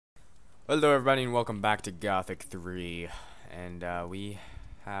Hello everybody and welcome back to Gothic 3, and we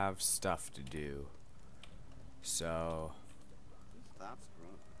have stuff to do. So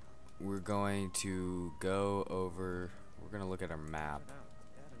we're going to go over, we're going to look at our map.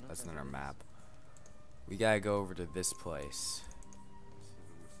 That's not our map. We gotta go over to this place.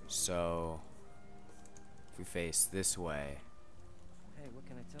 So if we face this way. Hey, what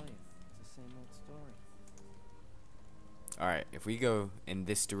can I tell you? It's the same old story. Alright, if we go in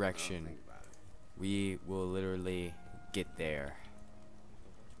this direction, we will literally get there.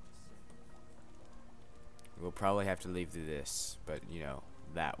 We'll probably have to leave through this, but you know,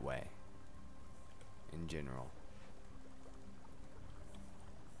 that way. In general.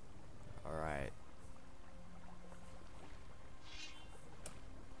 Alright.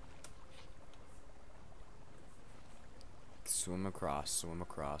 Swim across,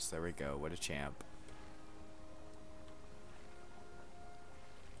 there we go, what a champ.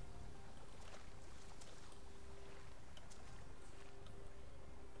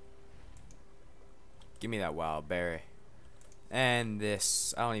 Give me that wild berry. And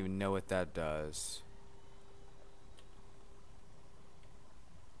this. I don't even know what that does.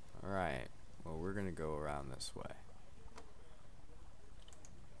 Alright. Well, we're going to go around this way.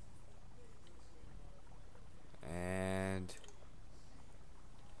 And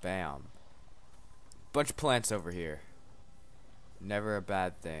bam. Bunch of plants over here. Never a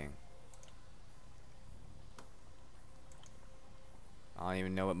bad thing. I don't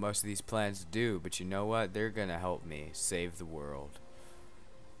even know what most of these plants do, but you know what? They're gonna help me save the world.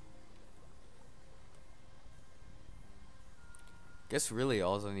 Guess really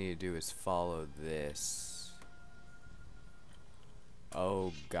all I need to do is follow this.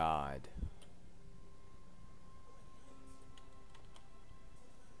 Oh God.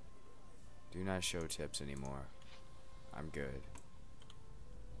 Do not show tips anymore. I'm good.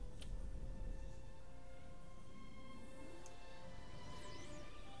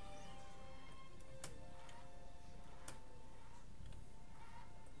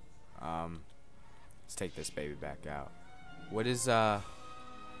 Let's take this baby back out. What is the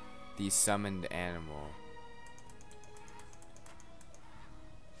summoned animal?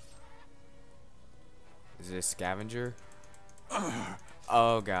 Is it a scavenger?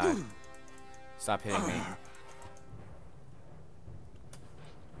 Oh God. Stop hitting me.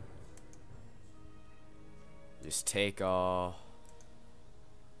 Just take all.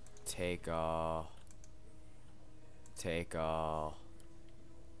 Take all. Take all.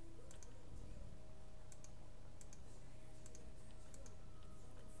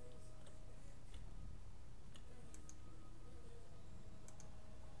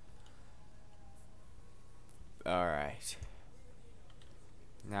 Alright.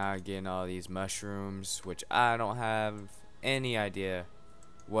 Now getting all these mushrooms, which I don't have any idea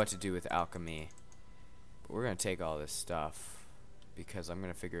what to do with alchemy. But we're gonna take all this stuff because I'm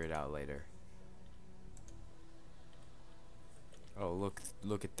gonna figure it out later. Oh,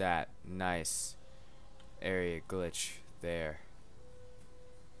 look at that. Nice area glitch there.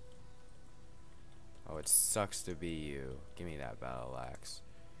 Oh, it sucks to be you. Give me that battle axe.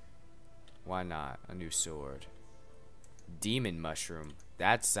 Why not? A new sword. Demon mushroom.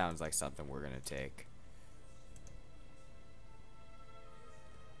 That sounds like something we're gonna take.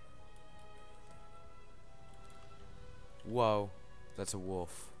 Whoa. That's a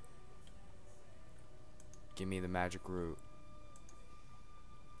wolf. Give me the magic root.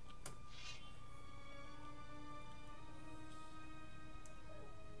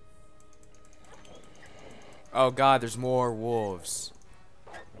 Oh God, there's more wolves.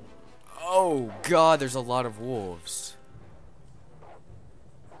 Oh God, there's a lot of wolves.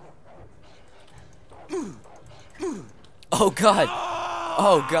 Oh God.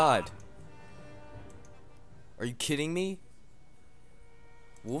 Oh God. Are you kidding me?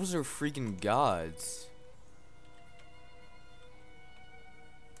 Wolves are freaking gods.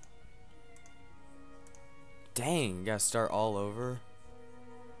 Dang, gotta start all over.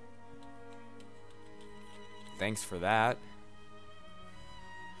 Thanks for that.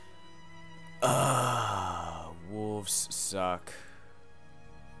 Wolves suck.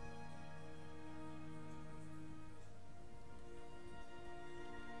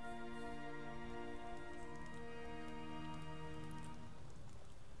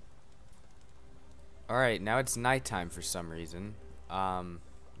 Alright, now it's nighttime for some reason.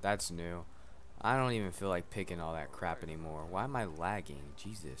 That's new. I don't even feel like picking all that crap anymore. Why am I lagging?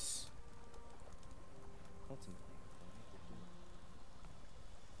 Jesus. Ultimately,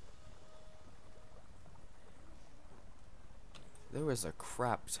 There was a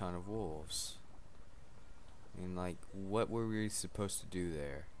crap ton of wolves. I mean, like, what were we supposed to do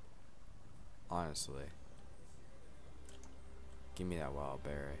there? Honestly. Give me that wild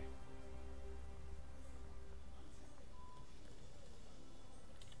berry.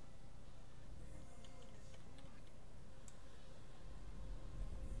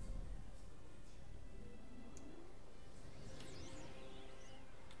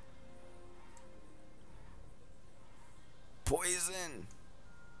 Poison!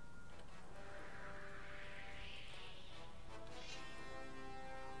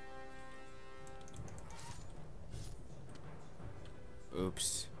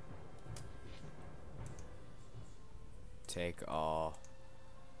 Oops. Take all.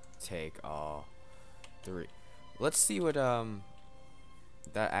 Take all. 3. Let's see what that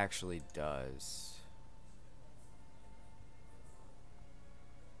actually does.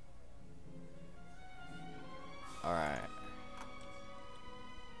 Alright.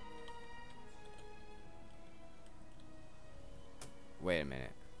 Wait a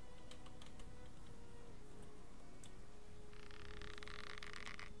minute.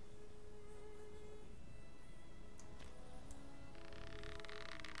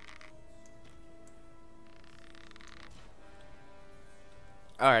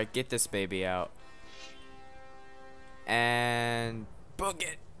 Alright, get this baby out. And book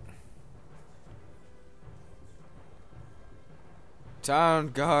it. Town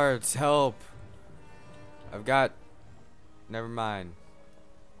guards, help. I've got... Never mind.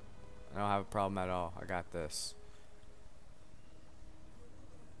 I don't have a problem at all. I got this.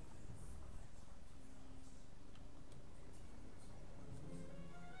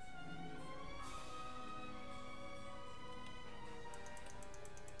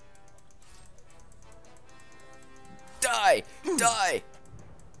 Die! Die!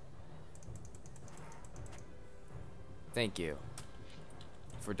 Thank you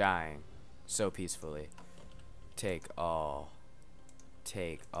for dying so peacefully. Take all.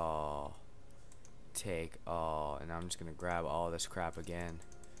 Take all. Take all. And I'm just gonna grab all this crap again.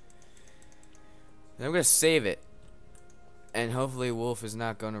 And I'm gonna save it. And hopefully Wolf is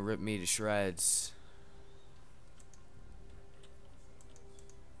not gonna rip me to shreds.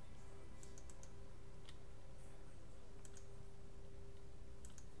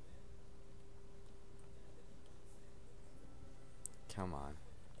 Come on.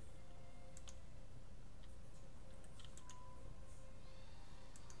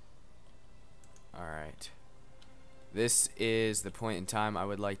 Alright. This is the point in time I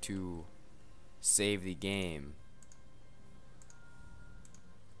would like to save the game.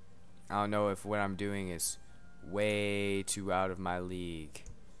 I don't know if what I'm doing is way too out of my league.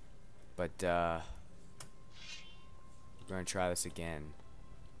 But, we're gonna try this again.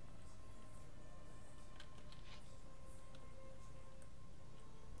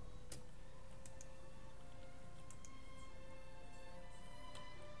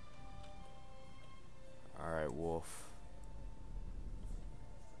 Alright, Wolf.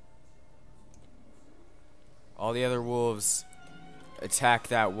 All the other wolves, attack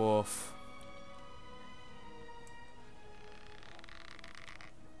that wolf.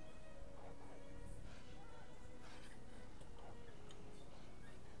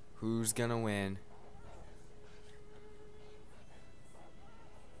 Who's gonna win?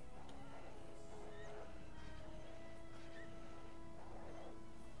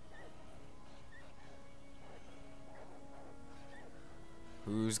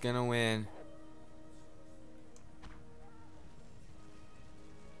 Who's gonna win?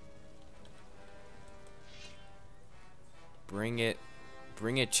 Bring it.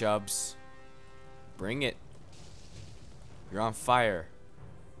 Bring it, Chubbs. Bring it. You're on fire.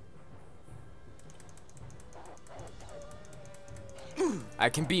 I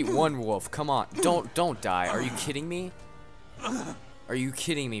can beat one wolf. Come on. Don't die. Are you kidding me? Are you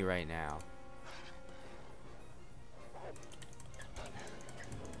kidding me right now?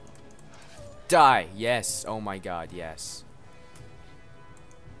 Die. Yes. Oh my god, yes.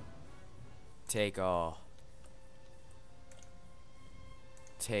 Take all.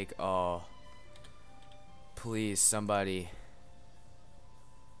 Take all. Please, somebody.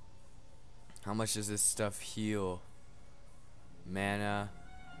 How much does this stuff heal? Mana.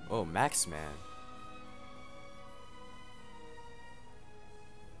 Oh, max man.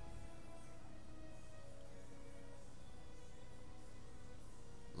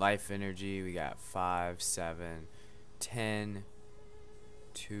 Life energy, we got 5, 7, 10,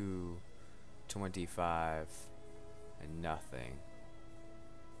 2, 25, and nothing.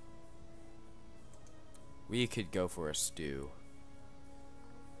 We could go for a stew.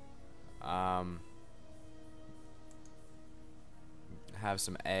 Have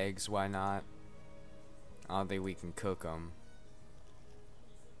some eggs, why not? I don't think we can cook them.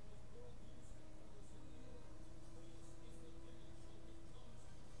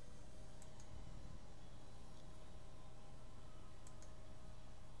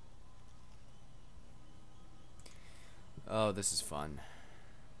 Oh, this is fun.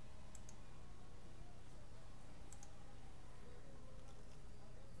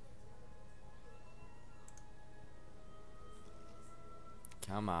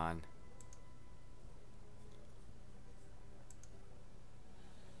 Come on.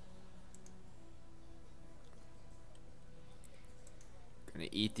 Gonna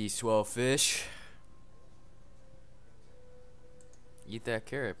eat these 12 fish. Eat that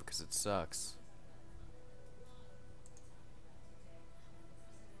carrot because it sucks.